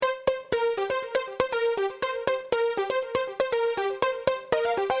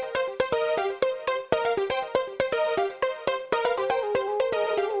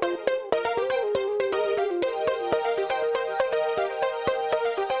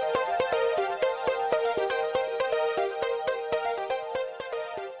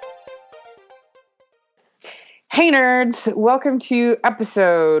Hey nerds, welcome to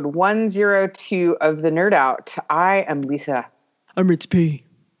episode 102 of The Nerd Out. I am Lisa. I'm Rich P.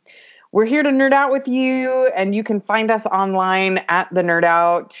 We're here to nerd out with you, and you can find us online at The Nerd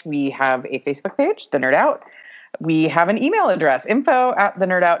Out. We have a Facebook page, The Nerd Out. We have an email address,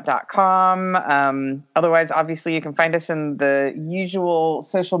 info@thenerdout.com. Otherwise, obviously, you can find us in the usual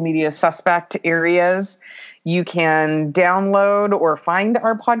social media suspect areas. You can download or find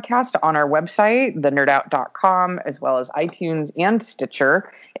our podcast on our website, thenerdout.com, as well as iTunes and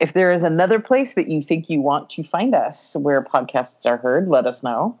Stitcher. If there is another place that you think you want to find us where podcasts are heard, let us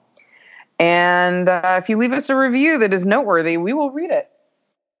know. And if you leave us a review that is noteworthy, we will read it.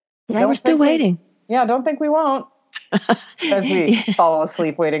 Yeah, we're still waiting. Don't think we won't. As we fall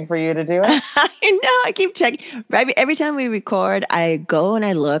asleep waiting for you to do it. I know. I keep checking. Every time we record, I go and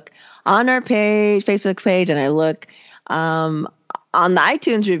I look on our page, Facebook page, and I look on the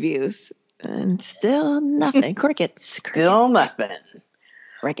iTunes reviews, and still nothing. Crickets. Still nothing.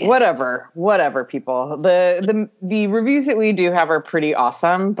 Crickets. Whatever, people. The reviews that we do have are pretty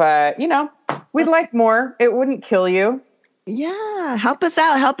awesome, but we'd like more. It wouldn't kill you. Yeah, help us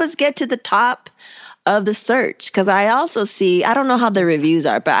out. Help us get to the top of the search, because I also see, I don't know how the reviews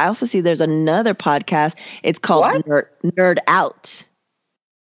are, but I also see there's another podcast. It's called Nerd Out.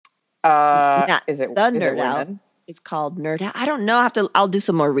 Is it the Nerd Out? It's called Nerd Out. I don't know. I'll do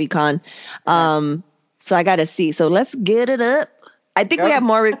some more recon. So I got to see. So let's get it up. I think we have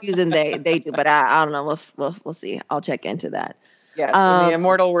more reviews than they do, but I don't know. We'll see. I'll check into that. Yes, in the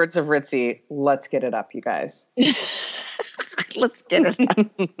immortal words of Ritzy, let's get it up, you guys. Let's get it up.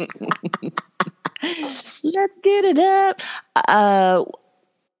 Let's get it up.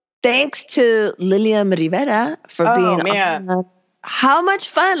 Thanks to Lilian Rivera for being on. How much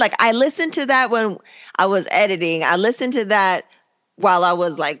fun. Like, I listened to that when I was editing. I listened to that while I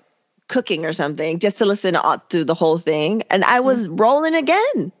was like cooking or something, just to listen through the whole thing. And I was rolling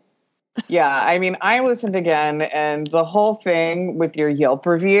again. Yeah, I mean, I listened again, and the whole thing with your Yelp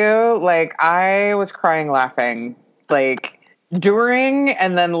review, like, I was crying laughing, like, during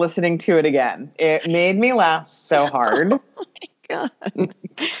and then listening to it again. It made me laugh so hard. Oh my God. It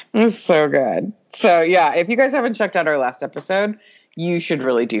was so good. So, yeah, if you guys haven't checked out our last episode, you should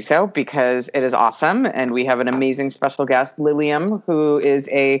really do so, because it is awesome. And we have an amazing special guest, Lilium, who is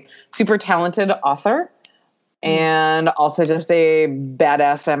a super talented author. And also just a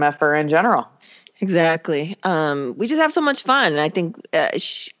badass MFer in general. Exactly. We just have so much fun. And I think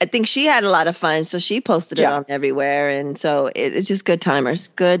she had a lot of fun, so she posted it on everywhere. And so it's just good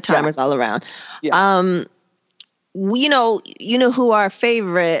timers all around. Yeah. You know who our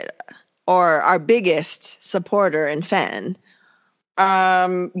favorite or our biggest supporter and fan.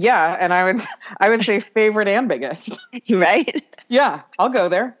 Yeah, and I would say favorite and biggest. Right? Yeah, I'll go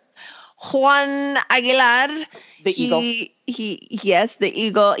there. Juan Aguilar, the Eagle. The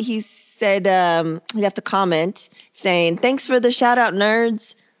Eagle. He said he left a comment saying, "Thanks for the shout out,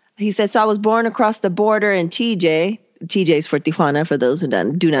 nerds." He said, "So I was born across the border in TJ. TJ's for Tijuana, for those who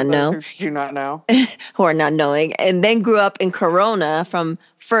do not know. Who are not knowing, and then grew up in Corona from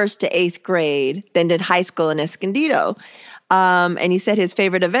 1st to 8th grade. Then did high school in Escondido. And he said his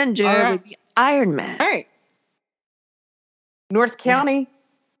favorite Avenger would be Iron Man. All right, North County." Yeah.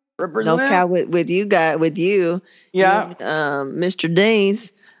 NorCal with you guys, with you, Mr.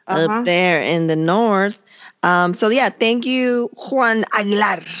 Days up there in the north. So yeah, thank you, Juan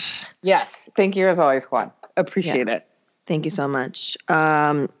Aguilar. Yes, thank you as always, Juan. Appreciate it. Thank you so much.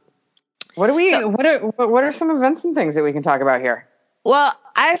 What are some events and things that we can talk about here? Well,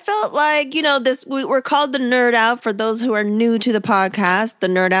 I felt like, we're called The Nerd Out for those who are new to the podcast, The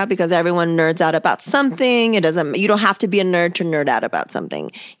Nerd Out, because everyone nerds out about something. You don't have to be a nerd to nerd out about something.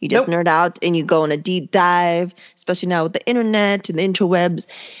 You just nerd out and you go on a deep dive, especially now with the internet and the interwebs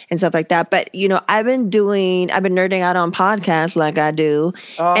and stuff like that. But, I've been nerding out on podcasts like I do.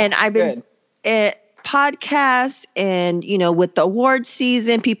 And I've been podcasts and, with the award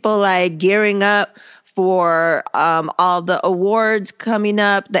season, people like gearing up for all the awards coming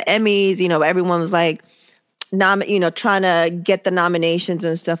up, the Emmys, everyone was like, trying to get the nominations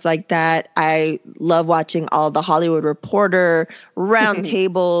and stuff like that. I love watching all the Hollywood Reporter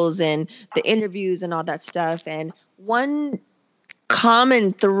roundtables and the interviews and all that stuff. And one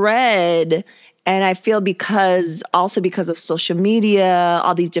common thread, and I feel because of social media,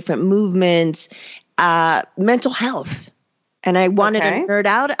 all these different movements, mental health. And I wanted to nerd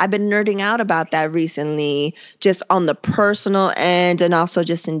out. I've been nerding out about that recently, just on the personal end and also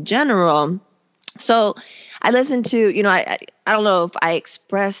just in general. So I listened to, I don't know if I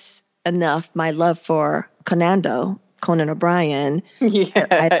express enough my love for Conando Conan O'Brien.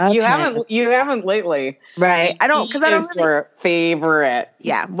 Yeah, you haven't lately, right? I don't because I don't really. Your favorite,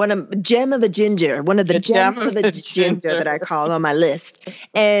 yeah, one of the gem of a ginger ginger that I call on my list,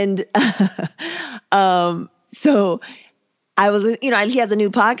 and so I was, he has a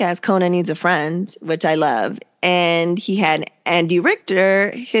new podcast, Conan Needs a Friend, which I love, and he had Andy Richter,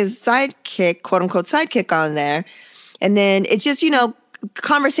 his sidekick, quote unquote sidekick, on there, and then it's just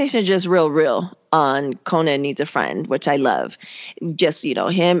conversation is just real on Conan Needs a Friend, which I love. Just,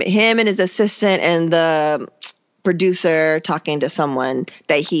 him and his assistant and the producer talking to someone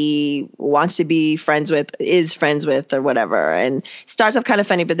that he wants to be friends with, is friends with, or whatever. And starts off kind of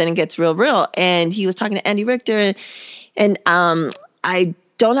funny, but then it gets real. And he was talking to Andy Richter, and I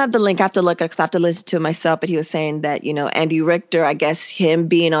don't have the link. I have to look at it because I have to listen to it myself. But he was saying that, Andy Richter, I guess him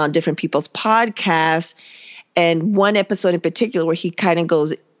being on different people's podcasts, and one episode in particular where he kind of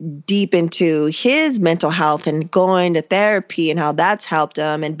goes deep into his mental health and going to therapy and how that's helped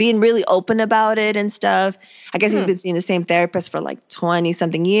him and being really open about it and stuff. I guess he's been seeing the same therapist for like 20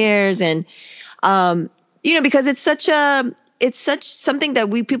 something years. And, because it's such something that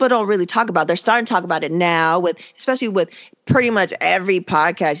people don't really talk about. They're starting to talk about it now, especially with pretty much every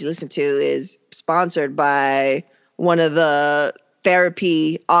podcast you listen to is sponsored by one of the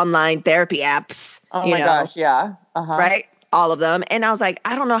online therapy apps. Oh my gosh, yeah. Uh-huh. Right? All of them. And I was like,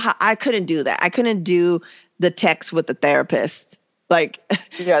 I don't know how I couldn't do that. I couldn't do the text with the therapist. Like,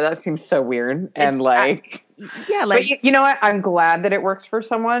 yeah, that seems so weird. And but you know what? I'm glad that it works for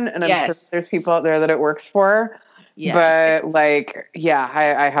someone, and I'm sure there's people out there that it works for. Yes. But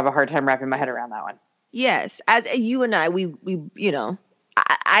I have a hard time wrapping my head around that one. Yes. As you and I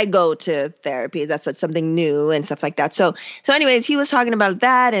go to therapy. That's something new and stuff like that. So anyways, he was talking about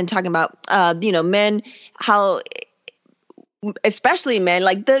that and talking about, men, how, especially men,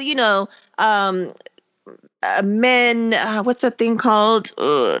 like men, what's that thing called?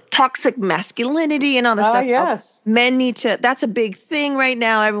 Toxic masculinity and all that stuff. Yes. Men need to, that's a big thing right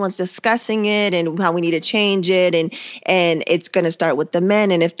now. Everyone's discussing it and how we need to change it. And it's going to start with the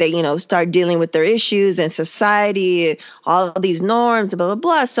men. And if they, start dealing with their issues and society, all these norms, blah, blah,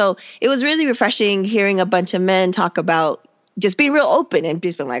 blah. So it was really refreshing hearing a bunch of men talk about just being real open and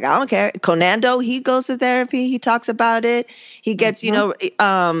just being like, I don't care. Conando, he goes to therapy. He talks about it. He gets, just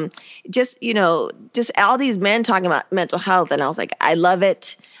all these men talking about mental health. And I was like, I love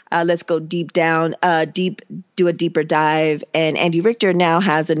it. Let's go deep down, do a deeper dive. And Andy Richter now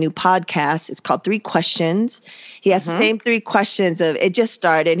has a new podcast. It's called 3 Questions. He has the same 3 questions of it just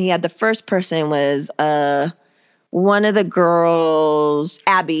started. He had the first person was one of the girls,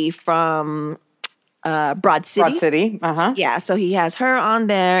 Abby from Broad City. Uh-huh. Yeah, so he has her on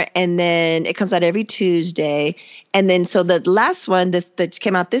there, and then it comes out every Tuesday. And then so the last one that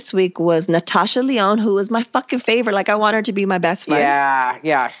came out this week was Natasha Lyonne, who is my fucking favorite. Like, I want her to be my best friend.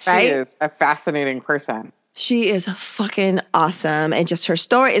 Yeah. She is a fascinating person. She is fucking awesome, and just her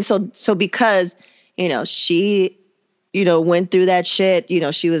story. And so because she went through that shit.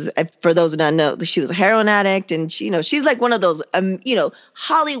 She was, for those who don't know, she was a heroin addict, and she's like one of those,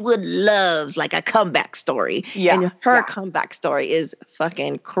 Hollywood loves like a comeback story. Yeah. And her comeback story is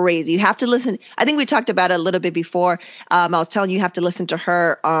fucking crazy. You have to listen. I think we talked about it a little bit before. I was telling you have to listen to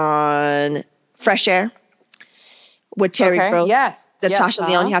her on Fresh Air with Terry Gross. Yes. Natasha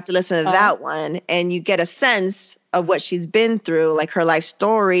Lyonne, you have to listen to that one, and you get a sense of what she's been through, like her life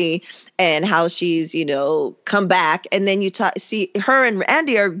story and how she's, come back. And then you see her and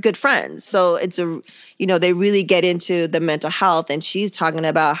Andy are good friends. So it's they really get into the mental health, and she's talking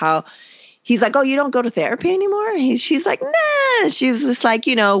about how he's like, oh, you don't go to therapy anymore? She's like, nah. She was just like,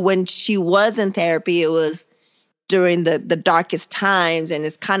 when she was in therapy, it was during the darkest times. And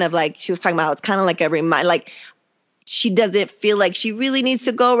it's kind of like, she was talking about, it's kind of like a reminder, like, she doesn't feel like she really needs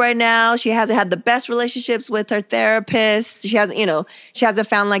to go right now. She hasn't had the best relationships with her therapist. She hasn't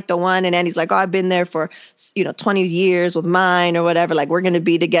found like the one. And Andy's like, oh, I've been there for, 20 years with mine or whatever. Like, we're going to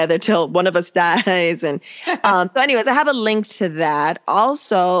be together till one of us dies. And so anyways, I have a link to that.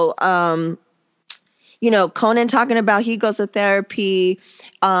 Also, Conan talking about he goes to therapy.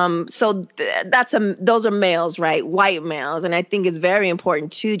 So those are males, right? White males. And I think it's very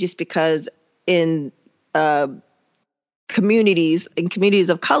important too, just because in communities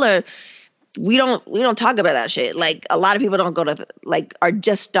of color, we don't talk about that shit. Like, a lot of people don't go to are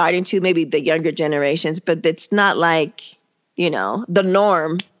just starting to, maybe the younger generations, but it's not like, the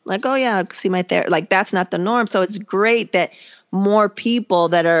norm. Like, oh yeah, see my therapist. Like, that's not the norm. So it's great that more people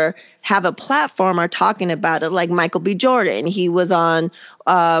that have a platform are talking about it. Like Michael B. Jordan, he was on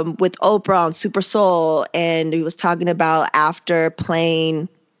with Oprah on Super Soul, and he was talking about after playing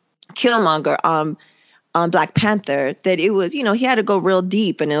Killmonger on Black Panther, that it was, you know, he had to go real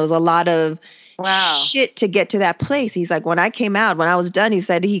deep, and it was a lot of shit to get to that place. He's like, when I came out, when I was done, he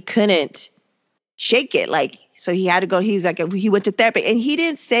said he couldn't shake it. Like, so he had to go, he's like, he went to therapy, and he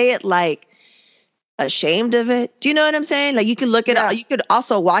didn't say it like ashamed of it. Do you know what I'm saying? Like, you could look at it, you could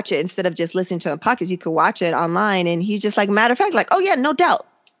also watch it instead of just listening to a podcast. You could watch it online, and he's just like, matter of fact, like, oh yeah, no doubt.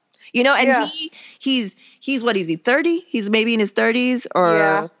 You know, and he's what, is he 30? He's maybe in his 30s,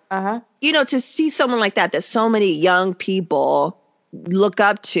 or you know, to see someone like that so many young people look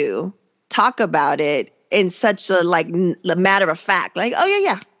up to, talk about it in such a like matter of fact, like, oh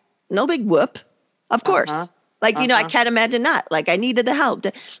yeah, no big whoop, of course. Like, you know, I can't imagine not. Like, I needed the help.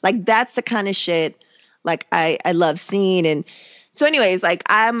 Like, that's the kind of shit like I love seeing. And so anyways, like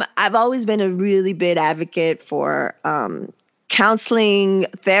I've always been a really big advocate for counseling,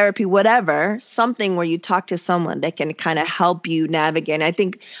 therapy, whatever, something where you talk to someone that can kind of help you navigate. And I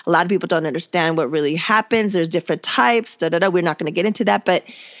think a lot of people don't understand what really happens. There's different types, We're not going to get into that. But,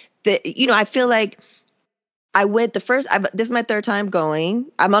 you know, I feel like I went this is my third time going.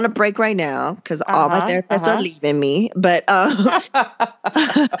 I'm on a break right now because all my therapists are leaving me. But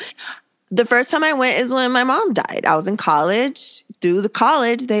the first time I went is when my mom died. I was in college. Through the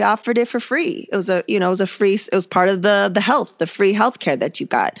college, they offered it for free. It was it was part of the free healthcare that you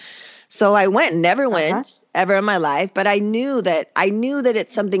got. So I went, never went ever in my life, but I knew that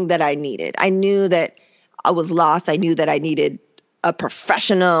it's something that I needed. I knew that I was lost. I knew that I needed a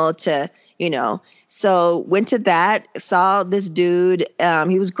professional to, you know. So went to that, saw this dude.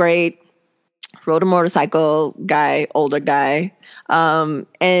 He was great. Rode a motorcycle guy, older guy.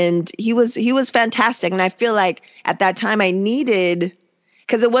 And he was fantastic. And I feel like at that time I needed,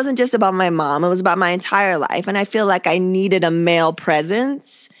 because it wasn't just about my mom, it was about my entire life. And I feel like I needed a male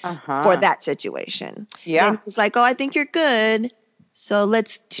presence for that situation. Yeah. And it's like, oh, I think you're good. So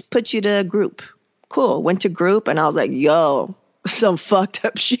let's put you to group. Cool. Went to group, and I was like, yo, some fucked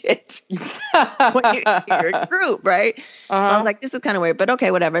up shit when you're in a group, right? So I was like, this is kind of weird, but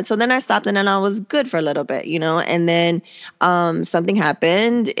okay, whatever. So then I stopped, and then I was good for a little bit, you know, and then something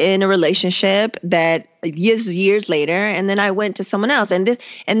happened in a relationship that years later, and then I went to someone else, and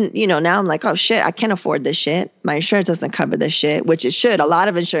you know, now I'm like, oh shit, I can't afford this shit. My insurance doesn't cover this shit, which it should. A lot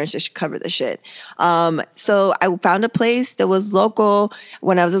of insurances should cover this shit. So I found a place that was local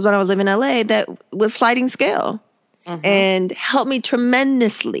when I was living in LA that was sliding scale. And helped me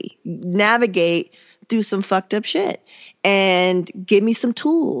tremendously navigate through some fucked up shit, and give me some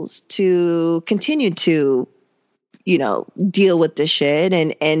tools to continue to, you know, deal with this shit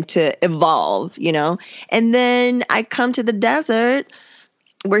and to evolve, you know. And then I come to the desert.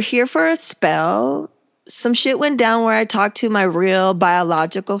 We're here for a spell. Some shit went down where I talked to my real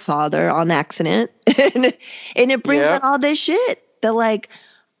biological father on accident, and it brings out all this shit that, like,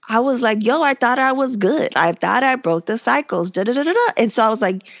 I was like, yo, I thought I was good. I thought I broke the cycles. And so I was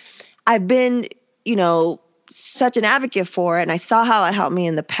like, I've been, you know, such an advocate for it. And I saw how it helped me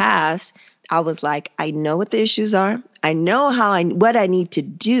in the past. I was like, I know what the issues are. I know what I need to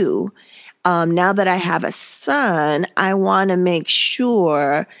do. Now that I have a son, I want to make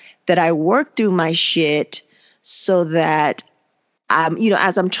sure that I work through my shit so that, you know,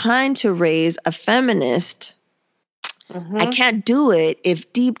 as I'm trying to raise a feminist, I can't do it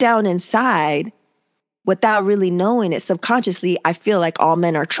if deep down inside, without really knowing it, subconsciously, I feel like all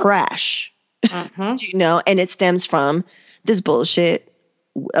men are trash. You know, and it stems from this bullshit,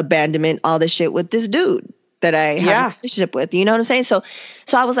 abandonment, all this shit with this dude that I have a relationship with. You know what I'm saying? So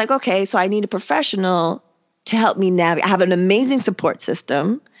I was like, okay, so I need a professional to help me navigate. I have an amazing support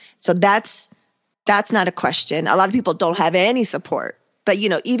system. So that's not a question. A lot of people don't have any support. But, you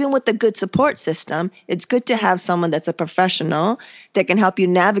know, even with the good support system, it's good to have someone that's a professional that can help you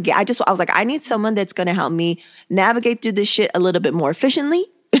navigate. I was like, I need someone that's going to help me navigate through this shit a little bit more efficiently,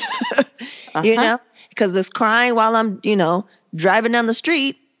 you know, because this crying while I'm, you know, driving down the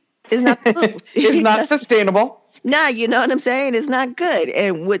street is not the move. It's not sustainable. Nah, you know what I'm saying? It's not good.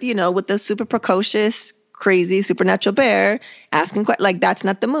 And with, you know, with the super precocious, crazy supernatural bear asking, like, that's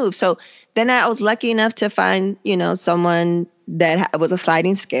not the move. So then I was lucky enough to find, you know, someone that was a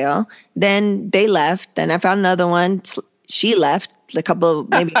sliding scale. Then they left. Then I found another one. She left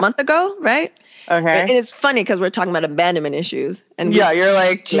maybe a month ago, right? Okay. And it's funny because we're talking about abandonment issues. And you're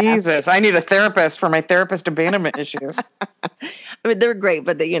like, Jesus, I need a therapist for my therapist abandonment issues. I mean, they're great,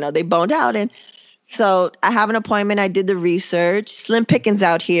 but they boned out. And so I have an appointment. I did the research. Slim pickings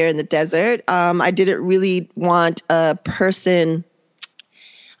out here in the desert. I didn't really want a person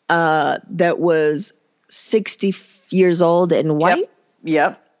that was 60 years old and white.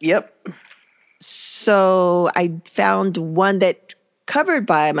 Yep. So I found one that covered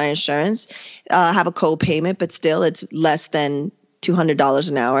by my insurance. Have a co-payment, but still it's less than $200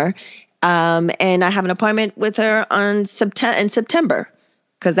 an hour. And I have an appointment with her in September,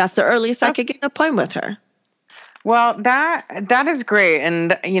 because that's the earliest I could get an appointment with her. Well, that is great.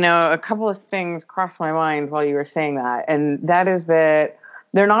 And, a couple of things crossed my mind while you were saying that. And that is that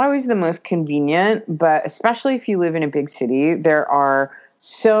they're not always the most convenient, but especially if you live in a big city, there are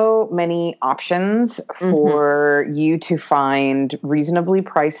so many options for you to find reasonably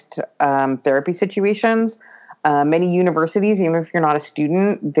priced therapy situations. Many universities, even if you're not a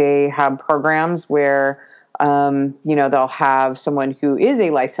student, they have programs where they'll have someone who is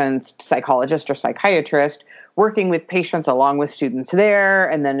a licensed psychologist or psychiatrist working with patients along with students there.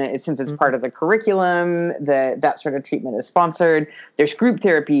 And then since it's part of the curriculum, that sort of treatment is sponsored. There's group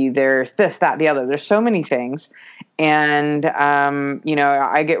therapy, there's this, that, the other. There's so many things. And,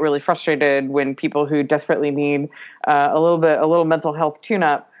 I get really frustrated when people who desperately need a little mental health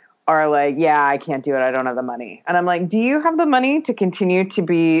tune-up are like, yeah, I can't do it. I don't have the money. And I'm like, do you have the money to continue to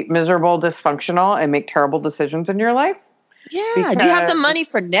be miserable, dysfunctional, and make terrible decisions in your life? Yeah. Do you have the money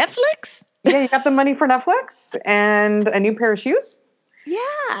for Netflix? Yeah, you got the money for Netflix and a new pair of shoes?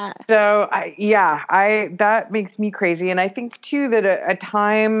 Yeah. So, that makes me crazy. And I think, too, that a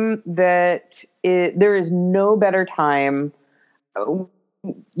time that there is no better time,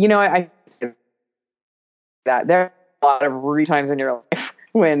 I that there are a lot of times in your life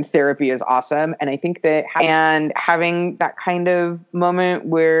when therapy is awesome. And I think that having that kind of moment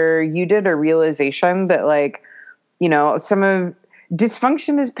where you did a realization that, some of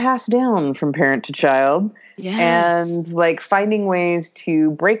dysfunction is passed down from parent to child. Yes. And finding ways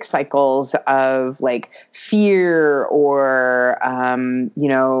to break cycles of fear or,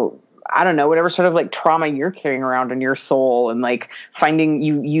 I don't know, whatever sort of trauma you're carrying around in your soul, and finding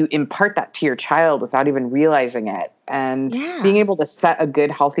you impart that to your child without even realizing it. And being able to set a good,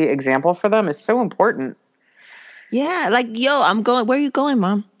 healthy example for them is so important. Yeah. Where are you going,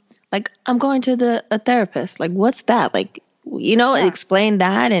 Mom? I'm going to a therapist. What's that? Explain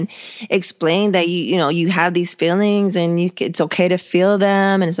that, and explain that you have these feelings, and it's okay to feel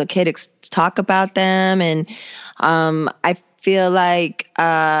them, and it's okay to talk about them. And I feel like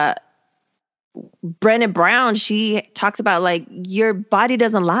Brené Brown, she talks about your body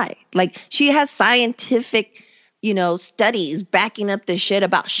doesn't lie. She has scientific, studies backing up the shit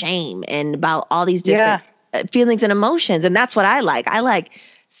about shame and about all these different feelings and emotions. And that's what I like. I like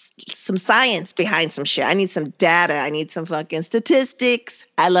some science behind some shit. I need some data. I need some fucking statistics.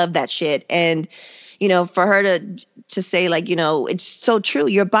 I love that shit. And, for her to say it's so true.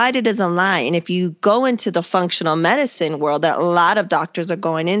 Your body doesn't lie. And if you go into the functional medicine world that a lot of doctors are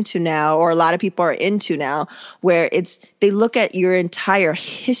going into now, or a lot of people are into now, where they look at your entire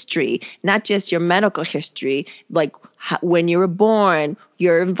history, not just your medical history, when you were born,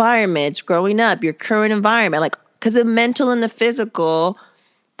 your environment, growing up, your current environment, because the mental and the physical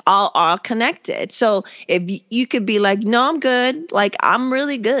all connected. So if you could be no, I'm good. I'm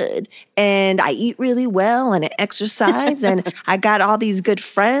really good. And I eat really well, and I exercise, and I got all these good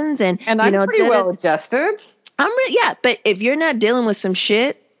friends, and I'm pretty well adjusted. But if you're not dealing with some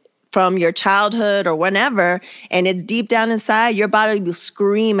shit from your childhood or whatever, and it's deep down inside, your body will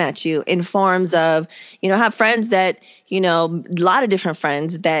scream at you in forms of, have friends that, a lot of different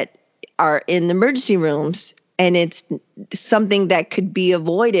friends that are in emergency rooms. And it's something that could be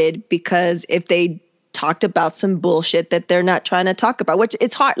avoided because if they talked about some bullshit that they're not trying to talk about, which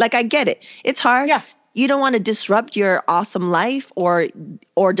it's hard. I get it. It's hard. Yeah. You don't want to disrupt your awesome life or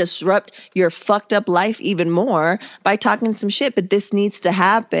disrupt your fucked up life even more by talking some shit. But this needs to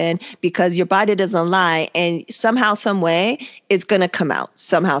happen because your body doesn't lie. And somehow, some way, it's going to come out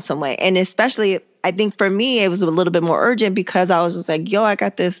somehow, some way. And especially, I think for me, it was a little bit more urgent because I was just I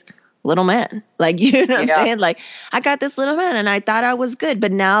got this little man. You know what I'm saying? I got this little man and I thought I was good.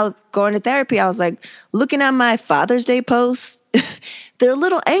 But now going to therapy, I was looking at my Father's Day posts, they're a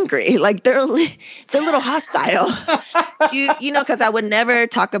little angry. They're a little hostile. Because I would never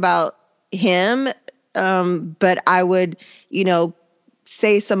talk about him. But I would,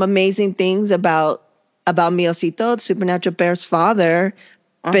 say some amazing things about Miocito, Supernatural Bear's father.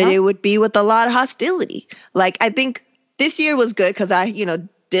 But it would be with a lot of hostility. I think this year was good because I,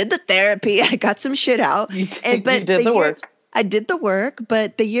 did the therapy. I got some shit out. You did the work. I did the work.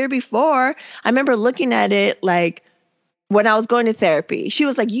 But the year before, I remember looking at it when I was going to therapy, she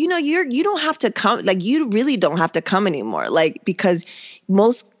was like, you don't have to come. You really don't have to come anymore. Because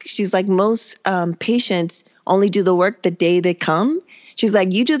most patients only do the work the day they come. She's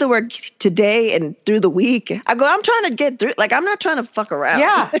like, you do the work today and through the week. I go, I'm trying to get through. Like, I'm not trying to fuck around.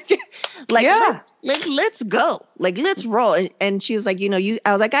 Yeah. Like, let's go. Like, let's roll. And she was like,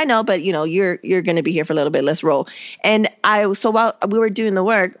 I was like, I know, but you're going to be here for a little bit. Let's roll. And so while we were doing the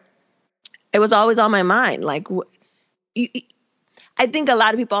work, it was always on my mind. Like, I think a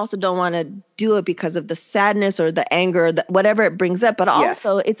lot of people also don't want to do it because of the sadness or the anger, or whatever it brings up. But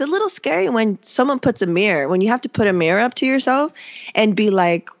also, it's a little scary when someone puts when you have to put a mirror up to yourself and be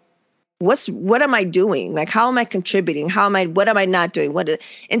like, what am I doing? Like, how am I contributing? What am I not doing?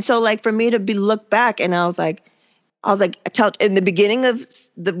 And so, like, for me to look back, and I was like, in the beginning of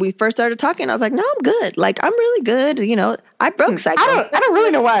we first started talking, I was like, no, I'm good. Like, I'm really good. I broke cycle. I don't really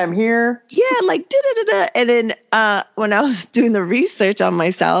know why I'm here. Yeah, like da-da-da-da. And then when I was doing the research on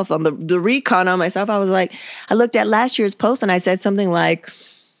myself, on the recon on myself, I was like, I looked at last year's post and I said something like,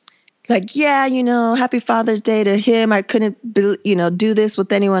 yeah, happy Father's Day to him. I couldn't, do this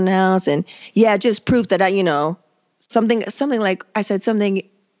with anyone else. And yeah, just proof that something like I said something,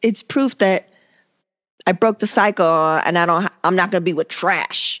 it's proof that I broke the cycle and I'm not going to be with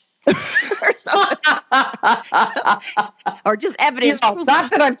trash. Or something. Or just evidence.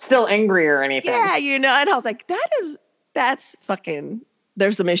 Not that I'm still angry or anything. Yeah, and I was like, that's fucking,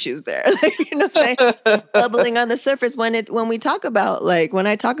 there's some issues there. Like, bubbling on the surface when we talk about, like, when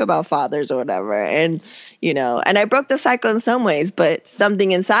I talk about fathers or whatever. And, and I broke the cycle in some ways, but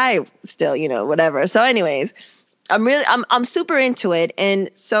something inside still, whatever. So anyways, I'm super into it.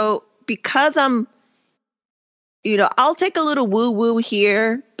 And so because I'll take a little woo-woo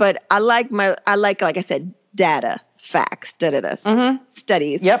here, but I like, I said, data, facts,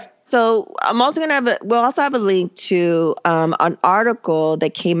 studies. Yep. So I'm also going to we'll also have a link to an article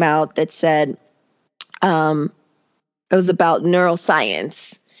that came out that said it was about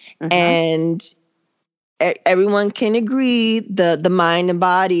neuroscience. Mm-hmm. And everyone can agree the mind and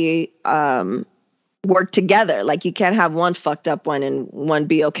body work together. Like, you can't have one fucked up one and one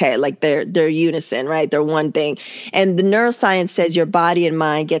be okay. Like, they're unison, right? They're one thing. And the neuroscience says your body and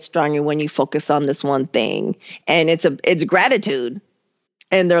mind get stronger when you focus on this one thing. And it's gratitude.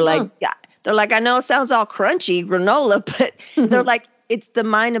 And they're like, yeah, they're like, I know it sounds all crunchy, granola, but they're like, it's the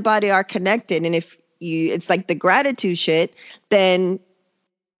mind and body are connected. And it's like the gratitude shit, then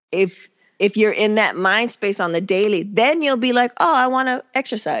if you're in that mind space on the daily, then you'll be like, oh, I want to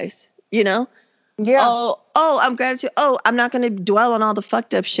exercise, Yeah. Oh, I'm gratitude. Oh, I'm not going to dwell on all the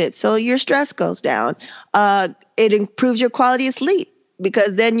fucked up shit. So your stress goes down. It improves your quality of sleep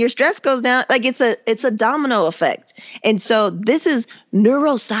because then your stress goes down. Like, it's a domino effect. And so this is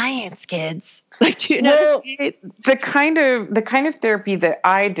neuroscience, kids. Like, do you know? Well, the kind of therapy that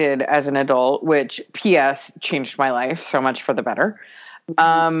I did as an adult, which P.S. changed my life so much for the better,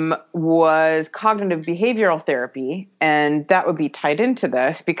 was cognitive behavioral therapy. And that would be tied into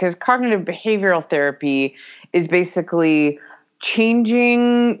this because cognitive behavioral therapy is basically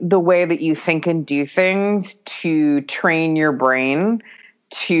changing the way that you think and do things to train your brain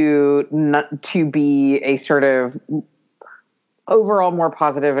to be a sort of overall more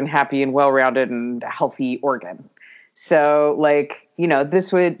positive and happy and well-rounded and healthy organ. So, like,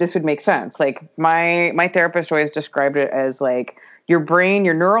 this would make sense. Like, my therapist always described it as like your brain,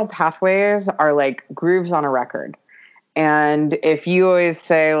 your neural pathways are like grooves on a record. And if you always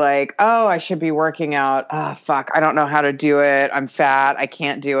say like, oh, I should be working out. Oh, fuck, I don't know how to do it. I'm fat. I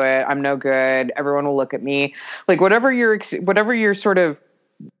can't do it. I'm no good. Everyone will look at me. Like, whatever your sort of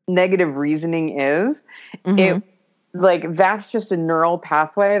negative reasoning is, it like, that's just a neural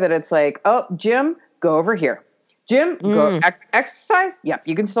pathway that it's like, oh, Jim, go over here. Jim, go exercise. Yep,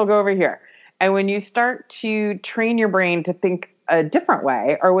 you can still go over here. And when you start to train your brain to think a different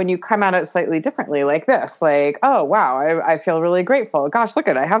way, or when you come at it slightly differently, like this, like, oh, wow, I feel really grateful. Gosh, look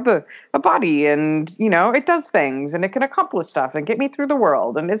at it. I have a body and, it does things and it can accomplish stuff and get me through the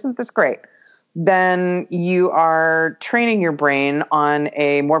world. And isn't this great? Then you are training your brain on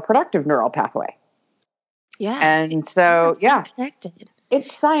a more productive neural pathway. Yeah. And so, yeah. Connected.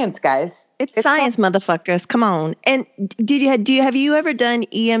 It's science, guys. It's science, motherfuckers. Come on. And have you ever done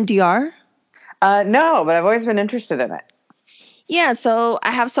EMDR? No, but I've always been interested in it. Yeah, so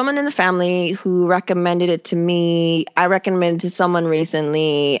I have someone in the family who recommended it to me. I recommended it to someone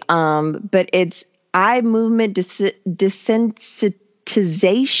recently. But it's eye movement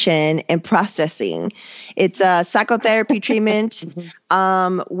desensitization and processing. It's a psychotherapy treatment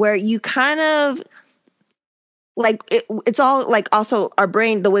where you kind of like it's all like also our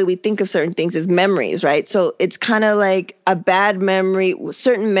brain, the way we think of certain things is memories, right? So it's kind of like a bad memory,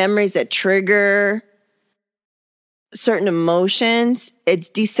 certain memories that trigger certain emotions. It's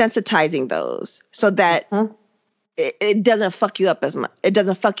desensitizing those so that it doesn't fuck you up as much. It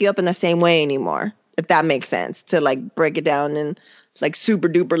doesn't fuck you up in the same way anymore, if that makes sense, to like break it down in like super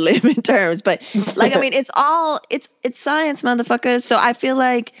duper layman terms. But like, I mean, it's science, motherfuckers. So I feel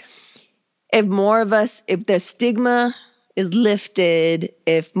like if more of us, if their stigma is lifted,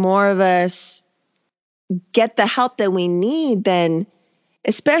 if more of us get the help that we need, then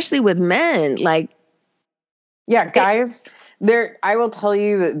especially with men, like, yeah, guys, I will tell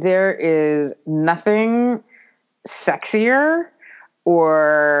you that there is nothing sexier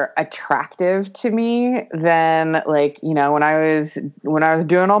or attractive to me than, like, you know, when I was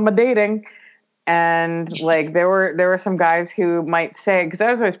doing all my dating, and like there were some guys who might say, because I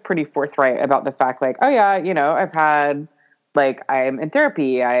was always pretty forthright about the fact, like, oh yeah, you know, I'm in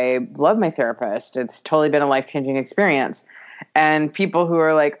therapy, I love my therapist, it's totally been a life-changing experience. And people who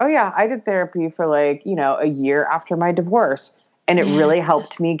are like, oh yeah, I did therapy for like, you know, a year after my divorce, and it really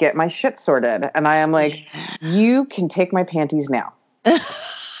helped me get my shit sorted. And I am like, you can take my panties now.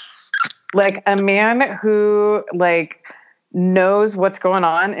 Like, a man who like knows what's going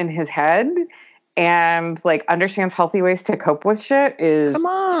on in his head and like understands healthy ways to cope with shit is, come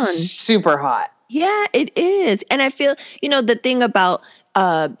on, super hot. Yeah, it is. And I feel, you know, the thing about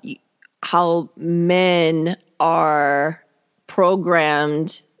how men are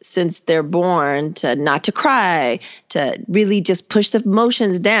programmed since they're born to not to cry, to really just push the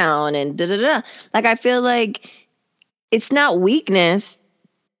emotions down and da da da. Like, I feel like it's not weakness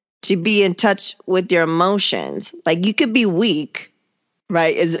to be in touch with your emotions. Like, you could be weak,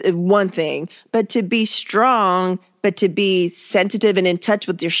 right, is one thing, but to be strong, but to be sensitive and in touch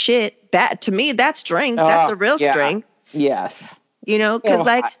with your shit, that, to me, that's strength. That's a real strength. Yes. You know, because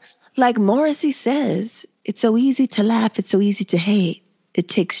like Morrissey says, it's so easy to laugh, it's so easy to hate. It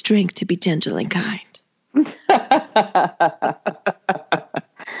takes strength to be gentle and kind.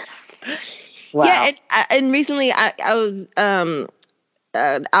 Wow. Yeah, and recently I was an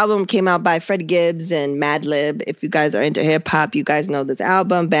album came out by Freddie Gibbs and Madlib. If you guys are into hip hop, you guys know this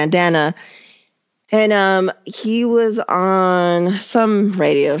album, Bandana. And he was on some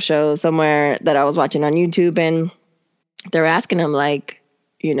radio show somewhere that I was watching on YouTube, and they're asking him, like,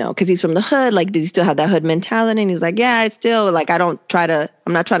 you know, because he's from the hood, like, does he still have that hood mentality? And he's like, yeah, I still, like, I'm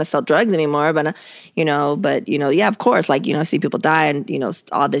not trying to sell drugs anymore, but, yeah, of course, like, you know, I see people die and, you know,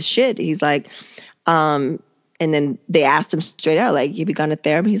 all this shit. He's like, and then they asked him straight out, like, have you gone to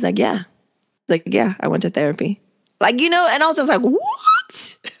therapy? He's like, yeah. Like, yeah, I went to therapy. Like, you know, and I was just like,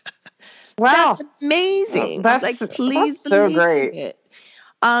 what? Wow. That's amazing. That's like, please, that's so great. It.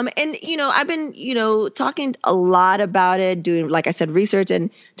 And, you know, I've been, you know, talking a lot about it, doing, like I said, research and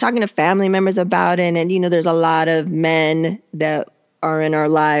talking to family members about it. And, you know, there's a lot of men that are in our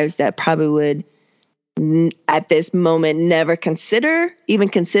lives that probably would, at this moment, never even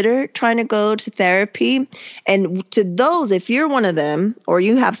consider trying to go to therapy. And to those, if you're one of them or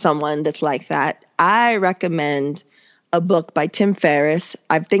you have someone that's like that, I recommend a book by Tim Ferriss.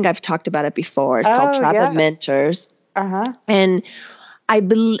 I think I've talked about it before. It's called Trap of Mentors. Uh-huh. And I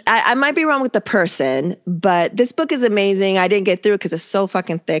might be wrong with the person, but this book is amazing. I didn't get through it because it's so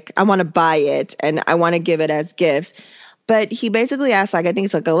fucking thick. I want to buy it and I want to give it as gifts. But he basically asks, like, I think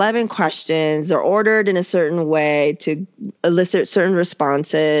it's like 11 questions. They're ordered in a certain way to elicit certain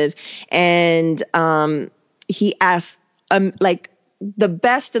responses. And he asks, like, the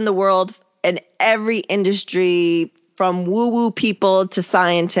best in the world in every industry, from woo-woo people to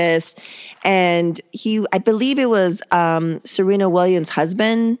scientists. And I believe it was Serena Williams'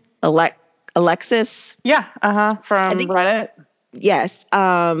 husband, Alexis. Yeah, from Reddit. Yes,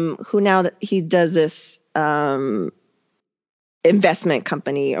 who now he does this investment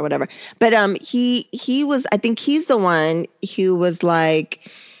company or whatever. But he was, I think he's the one who was like,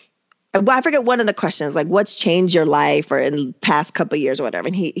 well, I forget one of the questions, like, what's changed your life or in the past couple of years or whatever.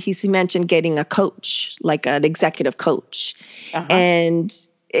 And he mentioned getting a coach, like an executive coach. Uh-huh. And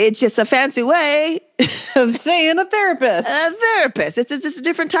it's just a fancy way of saying a therapist. A therapist. It's just a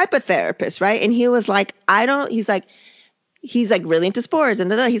different type of therapist, right? And he was like, he's like really into sports.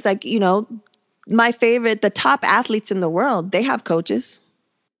 And he's like, you know, my favorite, the top athletes in the world, they have coaches.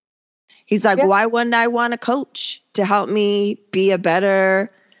 He's like, why wouldn't I want a coach to help me be a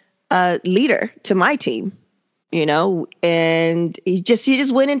better leader to my team, you know? And he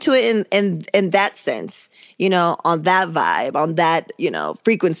just went into it in that sense, you know, on that vibe, on that, you know,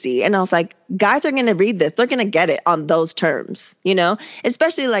 frequency. And I was like, guys are going to read this. They're going to get it on those terms, you know,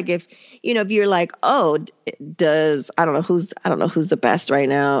 especially like if you're like, oh, I don't know who's the best right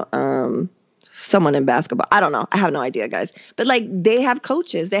now. Someone in basketball. I don't know. I have no idea, guys. But like, they have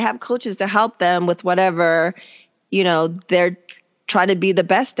coaches to help them with whatever, you know, they're trying to be the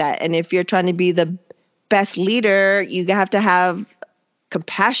best at. And if you're trying to be the best leader, you have to have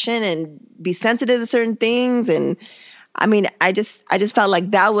compassion and be sensitive to certain things. And I mean, I just felt like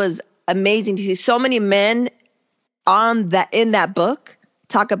that was amazing to see so many men in that book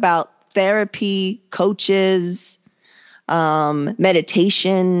talk about therapy, coaches,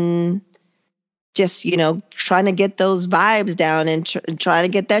 meditation, just, trying to get those vibes down and trying to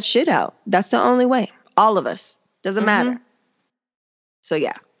get that shit out. That's the only way. All of us. Doesn't matter. So,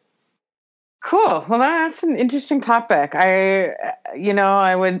 yeah. Cool. Well, that's an interesting topic. I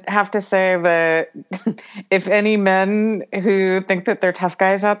would have to say that if any men who think that they're tough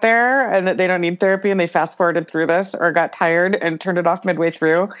guys out there and that they don't need therapy and they fast forwarded through this or got tired and turned it off midway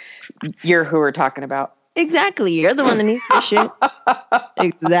through, you're who we're talking about. Exactly. You're the one that needs this shit.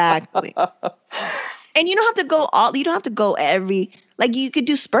 Exactly. And you don't have to go like you could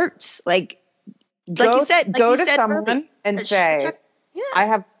do spurts. Like you said, go to someone and say,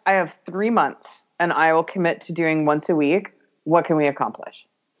 I have 3 months and I will commit to doing once a week. What can we accomplish?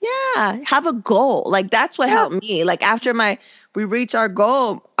 Yeah. Have a goal. Like that's what helped me. Like after we reached our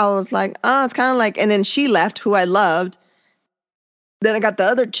goal, I was like, oh, it's kind of like, and then she left, who I loved. Then I got the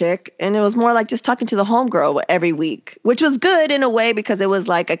other chick, and it was more like just talking to the homegirl every week, which was good in a way because it was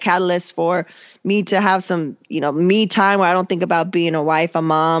like a catalyst for me to have some, me time where I don't think about being a wife, a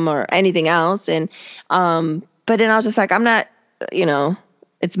mom, or anything else. And but then I was just like, I'm not,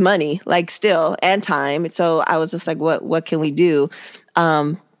 it's money, like still, and time. So I was just like, what can we do?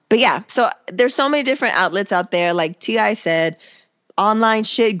 But yeah, so there's so many different outlets out there. Like T.I. said, online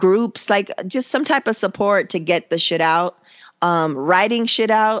shit groups, like just some type of support to get the shit out. Writing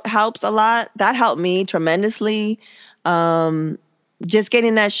shit out helps a lot. That helped me tremendously. Just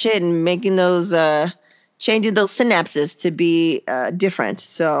getting that shit and making those, changing those synapses to be different.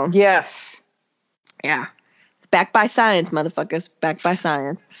 So yes, yeah, backed by science, motherfuckers. Backed by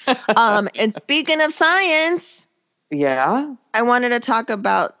science. And speaking of science, yeah, I wanted to talk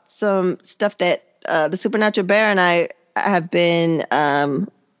about some stuff that the Supernatural Bear and I have been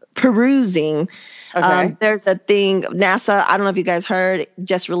perusing. Okay. There's a thing, NASA, I don't know if you guys heard,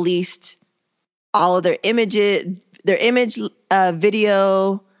 just released all of their image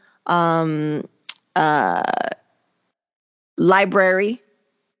video library.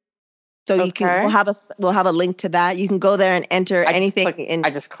 So you can we'll have a link to that. You can go there and enter anything. I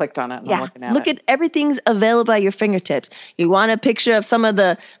just clicked on it and I'm looking at look at everything's available at your fingertips. You want a picture of some of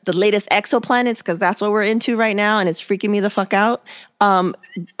the latest exoplanets because that's what we're into right now, and it's freaking me the fuck out.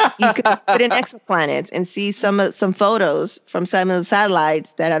 You can put in exoplanets and see some photos from some of the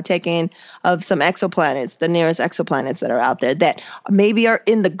satellites that I've taken of some exoplanets, the nearest exoplanets that are out there that maybe are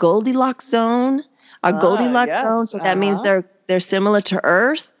in the Goldilocks zone. Zone. So that means they're similar to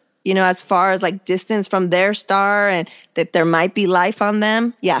Earth. As far as like distance from their star and that there might be life on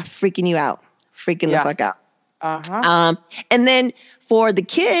them. Yeah, freaking you out. Freaking the fuck out. Uh-huh. And then for the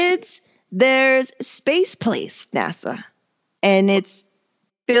kids, there's Space Place, NASA. And it's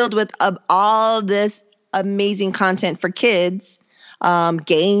filled with all this amazing content for kids,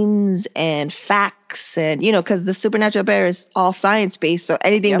 games and facts. And, because the Supernatural Bear is all science-based. So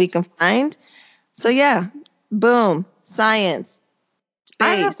anything we can find. So yeah, boom, science.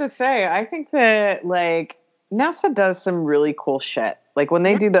 I have to say, I think that like NASA does some really cool shit. Like when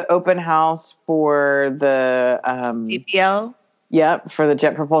they do the open house for the JPL. Yep, for the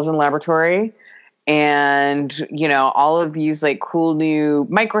Jet Propulsion Laboratory. And, all of these like cool new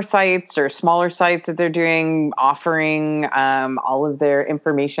microsites or smaller sites that they're doing, offering all of their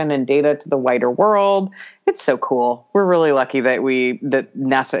information and data to the wider world. It's so cool. We're really lucky that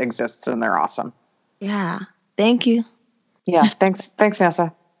NASA exists and they're awesome. Yeah. Thank you. Yeah, thanks,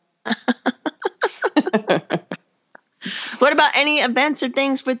 NASA. What about any events or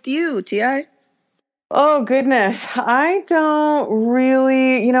things with you, T.I.? Oh goodness, I don't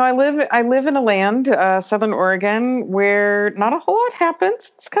really. I live in a land, Southern Oregon, where not a whole lot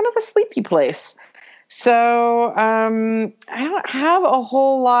happens. It's kind of a sleepy place. So I don't have a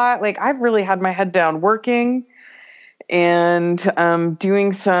whole lot. Like I've really had my head down working. And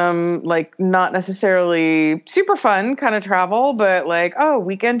doing some like not necessarily super fun kind of travel, but like,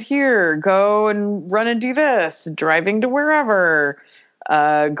 weekend here, go and run and do this, driving to wherever,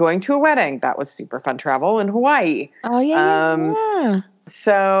 going to a wedding. That was super fun travel in Hawaii. Oh, yeah.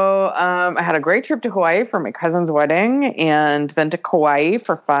 So I had a great trip to Hawaii for my cousin's wedding and then to Kauai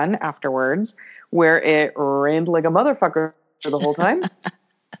for fun afterwards, where it rained like a motherfucker the whole time.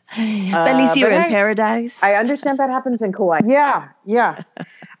 But at least you were in paradise. I understand that happens in Kauai. Yeah.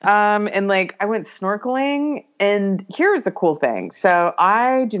 And like I went snorkeling, and here's the cool thing. So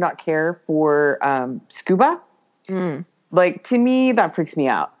I do not care for scuba. Like, to me, that freaks me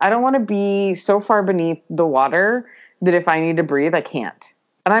out. I don't want to be so far beneath the water that if I need to breathe, I can't.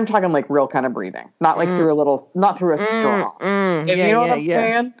 And I'm talking like real kind of breathing, not like not through a straw. If Yeah, you know what I'm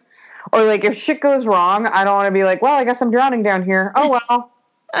saying? Or like if shit goes wrong, I don't want to be like, well, I guess I'm drowning down here. Oh, well.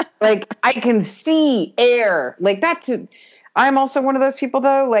 Like, I can see air. Like, I'm also one of those people,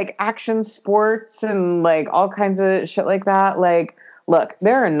 though, like action sports and like all kinds of shit like that. Like, look,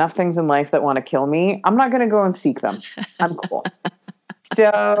 there are enough things in life that want to kill me. I'm not going to go and seek them. I'm cool.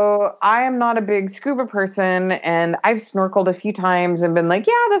 So I am not a big scuba person, and I've snorkeled a few times and been like,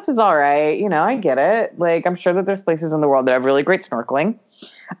 yeah, this is all right. You know, I get it. Like, I'm sure that there's places in the world that have really great snorkeling.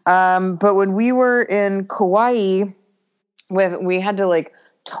 But when we were in Kauai, we had to like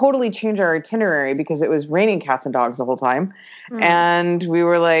totally change our itinerary because it was raining cats and dogs the whole time. And we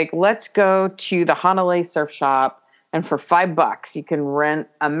were like, let's go to the Hanalei surf shop. And for $5, you can rent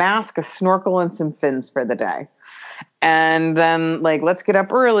a mask, a snorkel, and some fins for the day. And then, like, let's get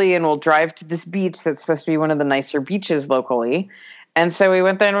up early and we'll drive to this beach that's supposed to be one of the nicer beaches locally. And so we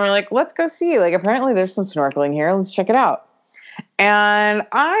went there and we're like, let's go see. Like, apparently there's some snorkeling here. Let's check it out. And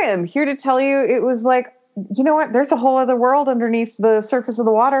I am here to tell you, it was like, you know what? There's a whole other world underneath the surface of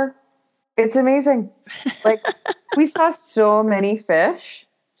the water. It's amazing. Like, we saw so many fish.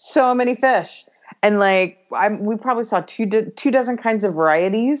 And like, we probably saw two dozen kinds of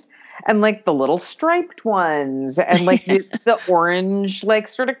varieties, and like the little striped ones, and like the orange, like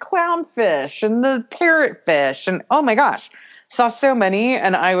sort of clownfish, and the parrotfish, and oh my gosh, saw so many.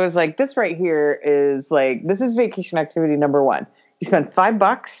 And I was like, this right here is like, this is vacation activity number one. You spend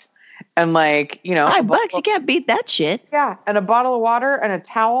 $5, and like, you know, $5, you can't beat that shit. Yeah, and a bottle of water and a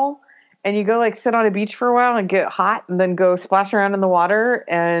towel. And you go like sit on a beach for a while and get hot and then go splash around in the water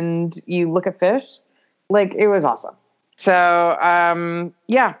and you look at fish. Like, it was awesome. So,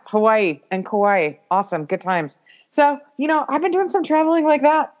 yeah, Hawaii and Kauai. Awesome. Good times. So, you know, I've been doing some traveling like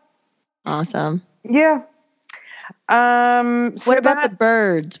that. Awesome. Yeah. What about the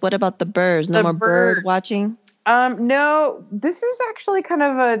birds? What about the birds? No more bird watching? No, this is actually kind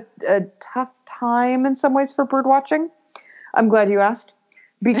of a tough time in some ways for bird watching. I'm glad you asked.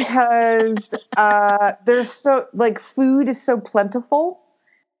 Because there's so like food is so plentiful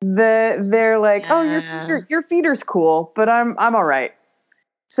that they're like, oh, your feeder's cool, but I'm all right.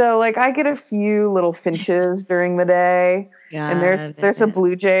 So like I get a few little finches during the day, and there's a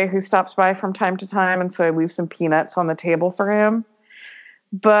blue jay who stops by from time to time, and so I leave some peanuts on the table for him.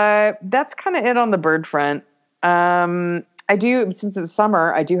 But that's kind of it on the bird front. I do, since it's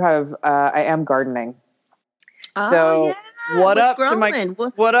summer, I am gardening. So yeah. What What's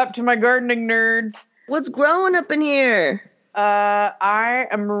up to my gardening nerds? What's growing up in here? I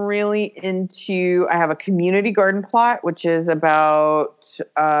am really I have a community garden plot, which is about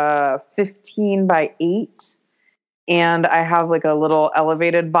 15 by 8. And I have like a little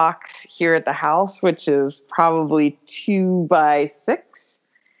elevated box here at the house, which is probably 2 by 6.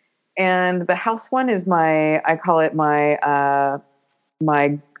 And the house one is I call it my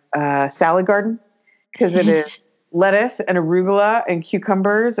salad garden, because it is lettuce and arugula and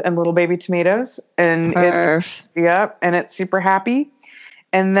cucumbers and little baby tomatoes. And it's super happy.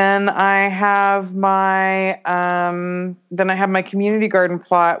 And then I have my community garden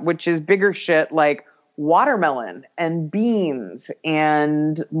plot, which is bigger shit like watermelon and beans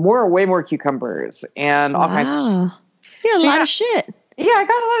and way more cucumbers and all kinds of shit. Yeah, a lot of shit. Yeah, I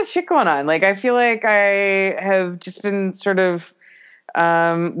got a lot of shit going on. Like, I feel like I have just been sort of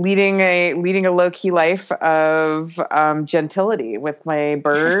leading a low-key life of gentility with my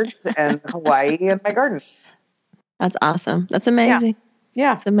birds and Hawaii and my garden. That's awesome. That's amazing.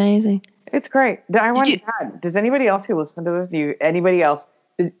 Yeah. It's amazing. It's great. Does anybody else who listens to this, does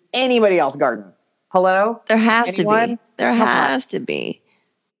anybody else garden? Hello? There has to be. There has to be.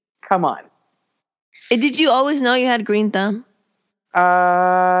 Come on. Did you always know you had green thumb?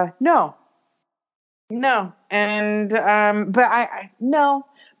 No. And, but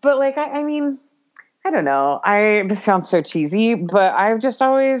like, I mean, I don't know. This sounds so cheesy, but I've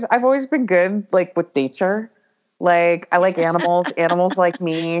always been good, like with nature. Like, I like animals, animals like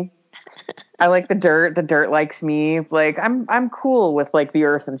me. I like the dirt likes me. Like, I'm cool with like the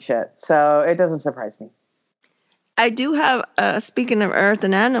earth and shit. So it doesn't surprise me. I do have, speaking of earth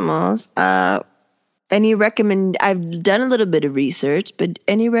and animals, I've done a little bit of research, but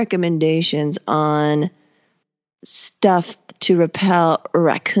any recommendations on stuff to repel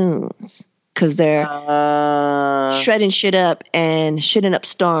raccoons? Because they're shredding shit up and shitting up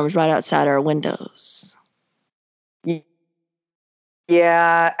storms right outside our windows.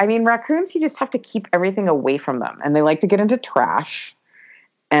 Yeah. I mean, raccoons, you just have to keep everything away from them. And they like to get into trash.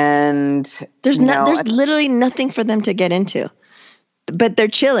 And there's literally nothing for them to get into. But they're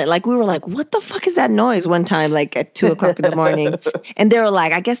chilling. Like we were like, what the fuck is that noise one time, like at 2:00 in the morning? And they were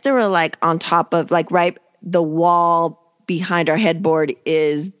like, I guess they were like on top of like right the wall behind our headboard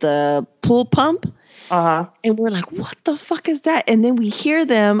is the pool pump. Uh-huh. And we're like, what the fuck is that? And then we hear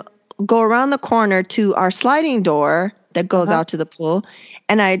them go around the corner to our sliding door that goes out to the pool.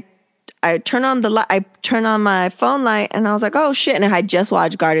 And I turn on the light, I turn on my phone light, and I was like, oh shit. And I just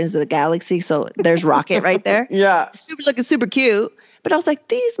watched Guardians of the Galaxy. So there's Rocket right there. Yeah. Looking super cute. But I was like,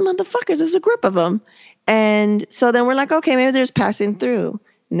 these motherfuckers, there's a group of them. And so then we're like, okay, maybe they're just passing through.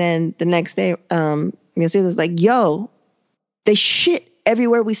 And then the next day, Miosi was like, yo, they shit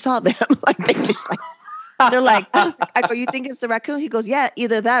everywhere we saw them. Like they just like, they're like, I go, you think it's the raccoon? He goes, yeah,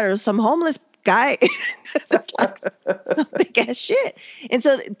 either that or some homeless guy. Like some big ass shit. And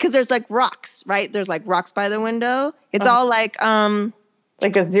so, because there's like rocks, right? There's like rocks by the window. It's all like a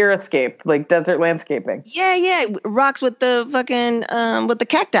xeriscape, like desert landscaping. Yeah. Rocks with the fucking with the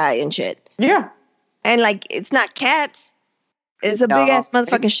cacti and shit. Yeah. And like it's not cats. It's a big ass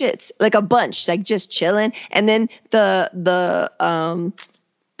motherfucking shits. Like a bunch, like just chilling. And then the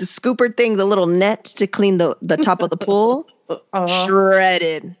scooper thing, the little net to clean the top of the pool.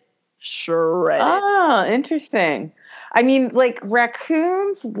 Shredded. Ah, interesting. I mean, like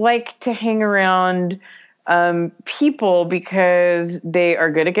raccoons like to hang around people because they are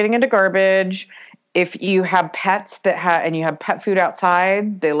good at getting into garbage. If you have pets and you have pet food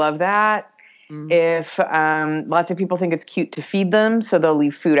outside, they love that. Mm-hmm. If lots of people think it's cute to feed them, so they'll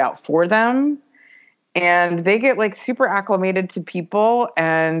leave food out for them. And they get like super acclimated to people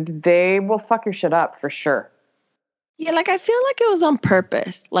and they will fuck your shit up for sure. Yeah, like I feel like it was on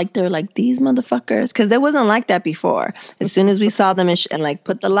purpose. Like they're like these motherfuckers, because there wasn't like that before. As soon as we saw them and like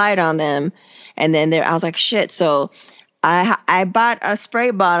put the light on them, and then I was like, shit. So I bought a spray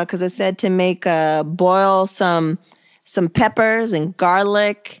bottle because it said to make boil some peppers and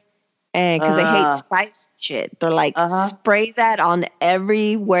garlic, and because they hate spice shit. They're like spray that on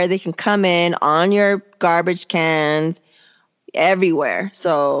everywhere they can come in, on your garbage cans, everywhere.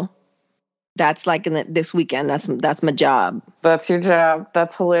 So. That's like this weekend. That's my job. That's your job.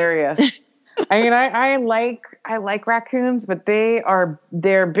 That's hilarious. I mean, I like raccoons, but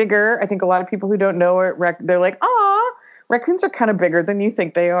they're bigger. I think a lot of people who don't know it, they're like, raccoons are kind of bigger than you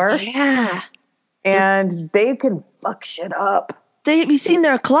think they are. Yeah, and they can fuck shit up. You've seen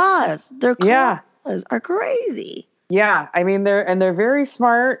their claws. Their claws are crazy. Yeah, I mean they're very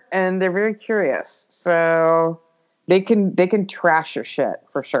smart and they're very curious. So they can trash your shit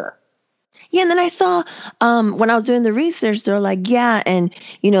for sure. Yeah, and then I saw when I was doing the research, they're like, yeah, and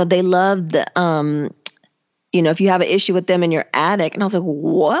they love the if you have an issue with them in your attic, and I was like,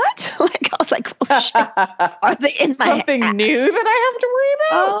 what? Like I was like, oh, shit. Are they in my something new that I have to worry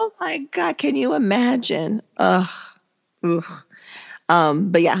about? Oh my god, can you imagine? Ugh.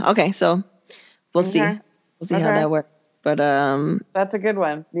 But yeah, okay, so we'll see. We'll see how that works. But that's a good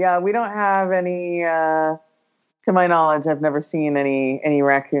one. Yeah, we don't have any. To my knowledge, I've never seen any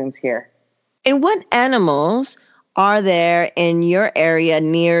raccoons here. And what animals are there in your area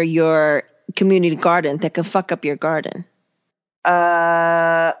near your community garden that can fuck up your garden?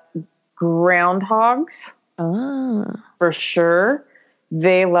 Groundhogs. Oh. For sure.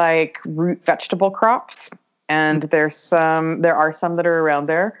 They like root vegetable crops. And there are some that are around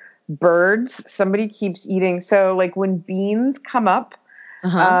there. Birds. Somebody keeps eating. So like when beans come up,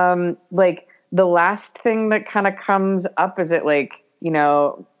 like the last thing that kind of comes up is it like,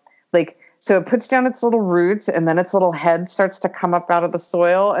 so it puts down its little roots and then its little head starts to come up out of the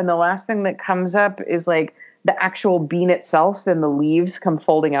soil. And the last thing that comes up is like the actual bean itself. Then the leaves come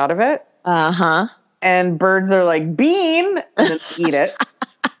folding out of it. And birds are like, bean, and then eat it.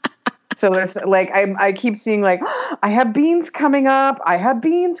 So there's like, I keep seeing like, I have beans coming up.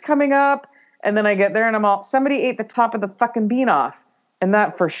 And then I get there and I'm all, somebody ate the top of the fucking bean off. And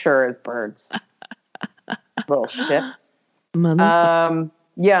that for sure is birds. Little shits.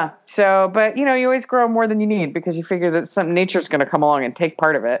 Yeah. So, but you always grow more than you need because you figure that some nature's going to come along and take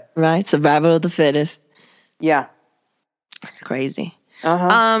part of it. Right. Survival of the fittest. Yeah. It's crazy.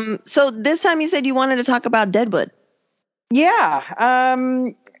 So this time you said you wanted to talk about Deadwood. Yeah.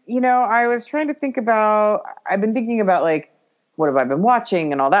 I was trying to think about, I've been thinking about like, what have I been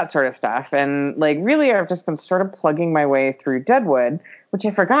watching and all that sort of stuff. And like, really, I've just been sort of plugging my way through Deadwood, which I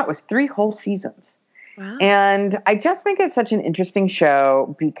forgot was 3 whole seasons. Wow. And I just think it's such an interesting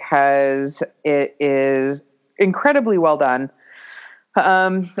show because it is incredibly well done.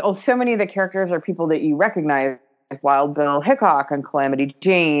 So many of the characters are people that you recognize Wild Bill Hickok and Calamity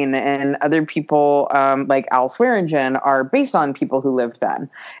Jane and other people like Al Swearingen are based on people who lived then.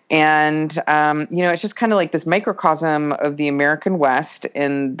 And, it's just kind of like this microcosm of the American West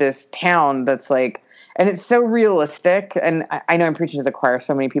in this town that's like, and it's so realistic. And I know I'm preaching to the choir.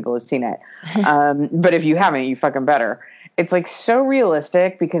 So many people have seen it. But if you haven't, you fucking better. It's like so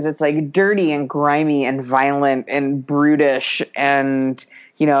realistic because it's like dirty and grimy and violent and brutish. And,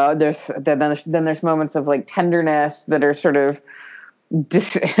 there's moments of like tenderness that are sort of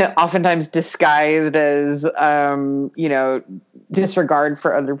oftentimes disguised as, disregard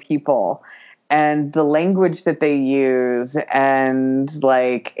for other people. And the language that they use and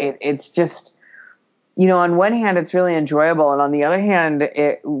like, it's just, on one hand, it's really enjoyable. And on the other hand,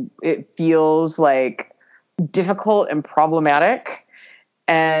 it feels like difficult and problematic.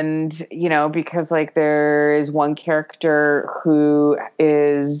 And, because like there is one character who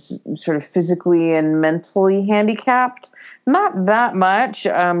is sort of physically and mentally handicapped, not that much.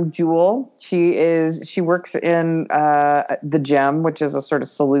 Jewel, she works in the Gem, which is a sort of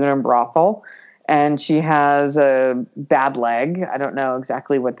saloon and brothel. And she has a bad leg. I don't know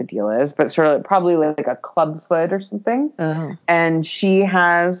exactly what the deal is, but sort of probably like a club foot or something. Uh-huh. And she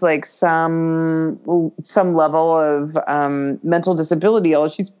has like some level of mental disability, although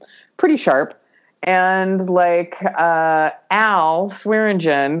she's pretty sharp. And like Al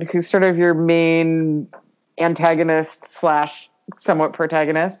Swearingen, who's sort of your main antagonist / somewhat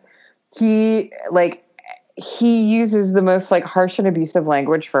protagonist, he uses the most like harsh and abusive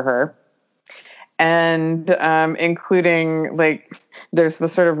language for her. And including like there's the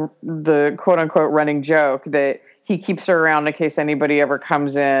sort of the quote unquote running joke that he keeps her around in case anybody ever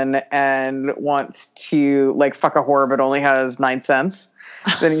comes in and wants to like fuck a whore but only has 9 cents.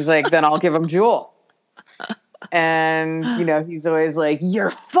 Then he's like, then I'll give him Jewel. And he's always like,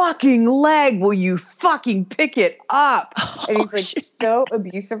 your fucking leg, will you fucking pick it up? And he's like so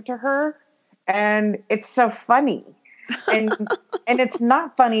abusive to her, and it's so funny, and it's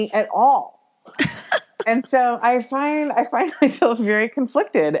not funny at all. And so I find myself very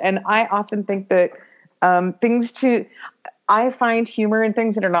conflicted, and I often think that I find humor in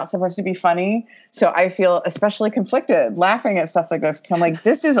things that are not supposed to be funny. So I feel especially conflicted laughing at stuff like this. So I'm like,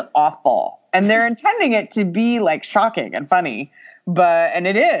 this is awful, and they're intending it to be like shocking and funny, and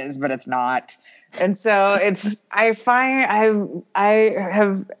it is, but it's not. And so I have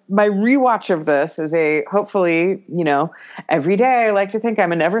my rewatch of this is hopefully, every day I like to think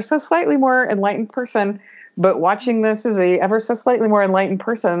I'm an ever so slightly more enlightened person, but watching this is a ever so slightly more enlightened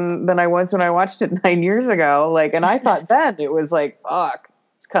person than I was when I watched it 9 years ago. Like, and I thought then it was like, fuck,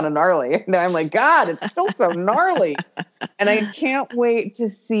 it's kind of gnarly. And I'm like, God, it's still so gnarly. And I can't wait to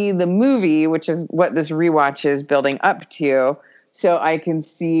see the movie, which is what this rewatch is building up to. So I can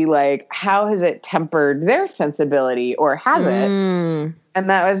see like, how has it tempered their sensibility, or has it? And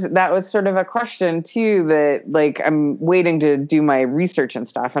that was sort of a question too, that like, I'm waiting to do my research and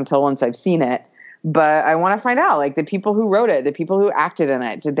stuff until once I've seen it. But I want to find out, like, the people who wrote it, the people who acted in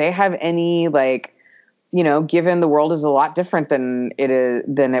it, did they have any like, given the world is a lot different than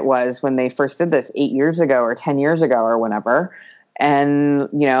it was when they first did this 8 years ago or 10 years ago or whenever. And,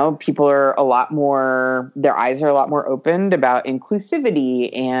 people are their eyes are a lot more opened about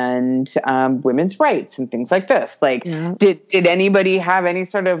inclusivity and women's rights and things like this. Like, did anybody have any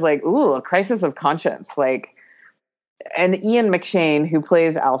sort of like, a crisis of conscience? Like, and Ian McShane, who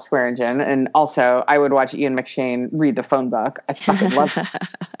plays Al Swearingen, and also I would watch Ian McShane read the phone book. I fucking love him.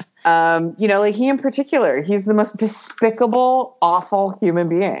 Like he in particular, he's the most despicable, awful human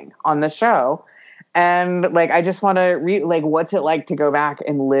being on the show. And like, I just want to read, like, what's it like to go back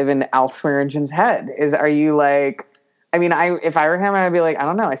and live in Al Swearingen's head? If I were him, I'd be like, I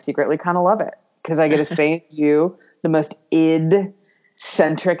don't know. I secretly kind of love it because I get to say to you the most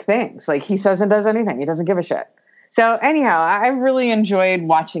id-centric things. Like, he says and does anything. He doesn't give a shit. So anyhow, I really enjoyed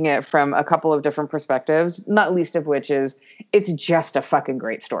watching it from a couple of different perspectives, not least of which is it's just a fucking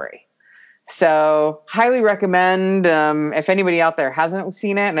great story. So highly recommend, if anybody out there hasn't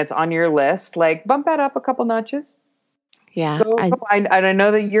seen it and it's on your list, like, bump that up a couple notches. Yeah. I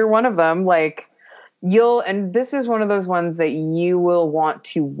know that you're one of them. Like, and this is one of those ones that you will want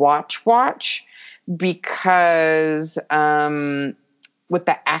to watch because, with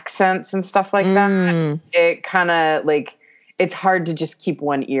the accents and stuff like that, it kind of like, it's hard to just keep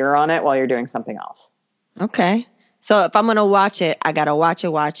one ear on it while you're doing something else. Okay. So if I'm going to watch it, I got to watch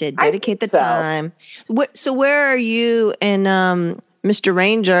it, dedicate the time. So where are you in Mr.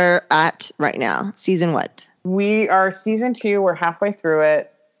 Ranger at right now? Season what? We are season 2. We're halfway through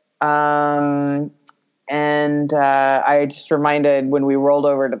it. And And I just reminded when we rolled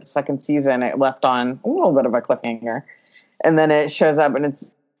over to the second season, it left on a little bit of a cliffhanger. And then it shows up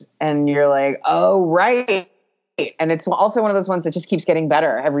and you're like, oh, right. And it's also one of those ones that just keeps getting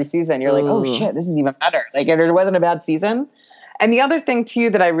better every season. You're like, oh shit, this is even better. Like it wasn't a bad season. And the other thing too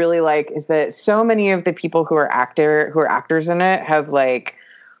that I really like is that so many of the people who are actors in it have like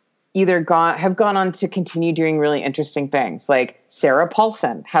either gone on to continue doing really interesting things. Like Sarah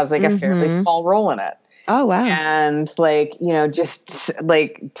Paulson has like a fairly small role in it. Oh wow. And like, you know, just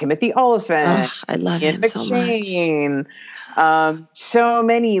like Timothy Oliphant, I love Ian him McShane, so much. so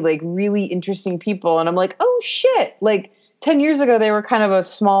many like really interesting people. And I'm like, oh shit. Like 10 years ago, they were kind of a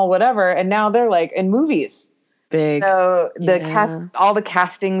small whatever. And now they're like in movies. Big. So the cast, all the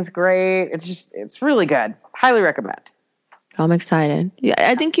casting's great. It's really good. Highly recommend. I'm excited. Yeah,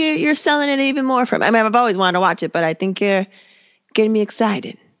 I think you're selling it even more for me. I mean, I've always wanted to watch it, but I think you're getting me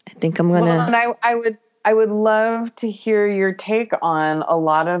excited. I think I'm gonna. Well, and I would love to hear your take on a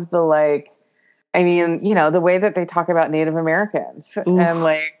lot of the like. I mean, you know, the way that they talk about Native Americans and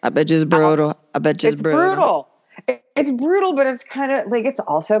like. I bet you it's brutal. It's brutal. It's brutal, but it's kind of like it's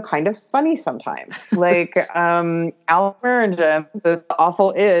also kind of funny sometimes. Like Al Merrington, the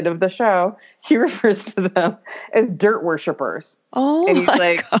awful id of the show, he refers to them as dirt worshippers. Oh, and he's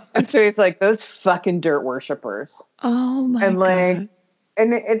like, God. and so he's like those fucking dirt worshippers. Oh my and like, God.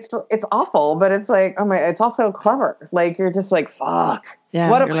 And it's awful, but it's like, oh my, it's also clever. Like you're just like, fuck. Yeah,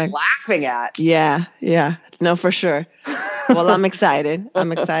 what am I like, laughing at? Yeah. No, for sure. Well, I'm excited.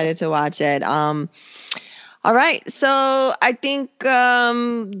 I'm excited to watch it. All right. So I think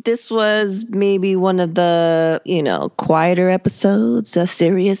this was maybe one of the, quieter episodes,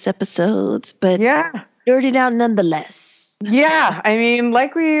 serious episodes, but nerded out nonetheless. Yeah. I mean,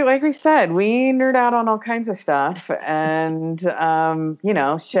 like we said, we nerd out on all kinds of stuff. And, shit, I'm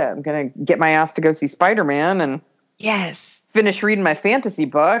going to get my ass to go see Spider-Man and finish reading my fantasy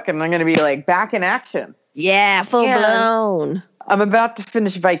book. And I'm going to be like back in action. Yeah. Full blown. I'm about to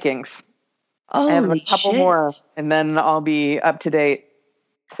finish Vikings. I have a couple more, and then I'll be up to date.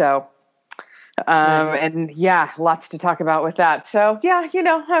 So, and lots to talk about with that. So,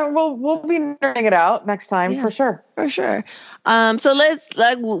 we'll be nerding it out next time for sure. For sure. So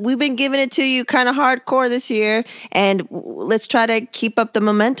we've been giving it to you kind of hardcore this year, and let's try to keep up the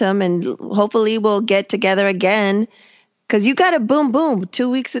momentum, and hopefully we'll get together again. Because you got a boom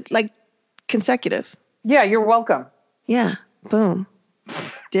 2 weeks consecutive. Yeah, you're welcome. Yeah, boom.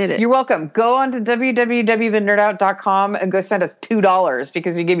 Did it. You're welcome. Go on to www.thenerdout.com and go send us $2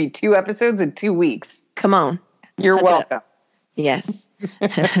 because we give you 2 episodes in 2 weeks. Come on. You're welcome. Yes.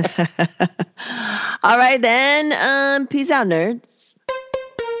 All right, then. Peace out, nerds.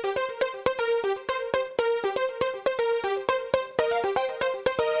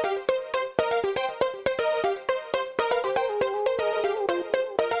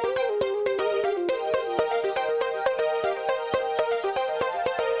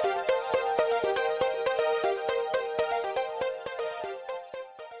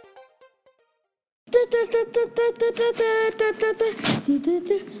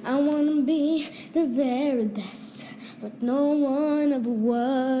 I wanna be the very best, but no one ever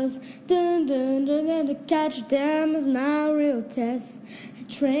was. To catch them is my real test. The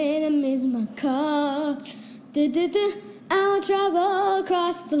training is my car. I'll travel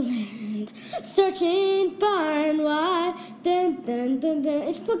across the land, searching far and wide.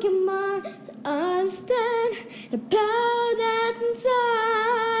 Each Pokemon to understand the power that's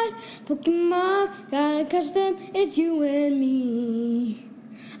inside. Pokemon, gotta catch them, it's you and me.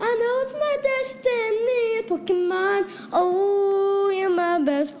 I know it's my destiny, Pokemon. Oh, you're my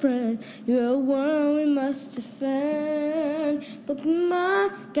best friend. You're one we must defend.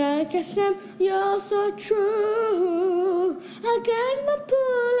 Pokemon, gotta catch them, you're so true. I guide my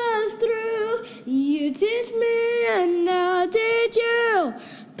pull-ups through. You teach me and I'll teach you.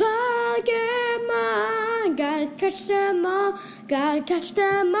 Pokemon, gotta catch them all. Gotta catch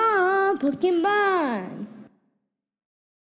them all, Pokemon.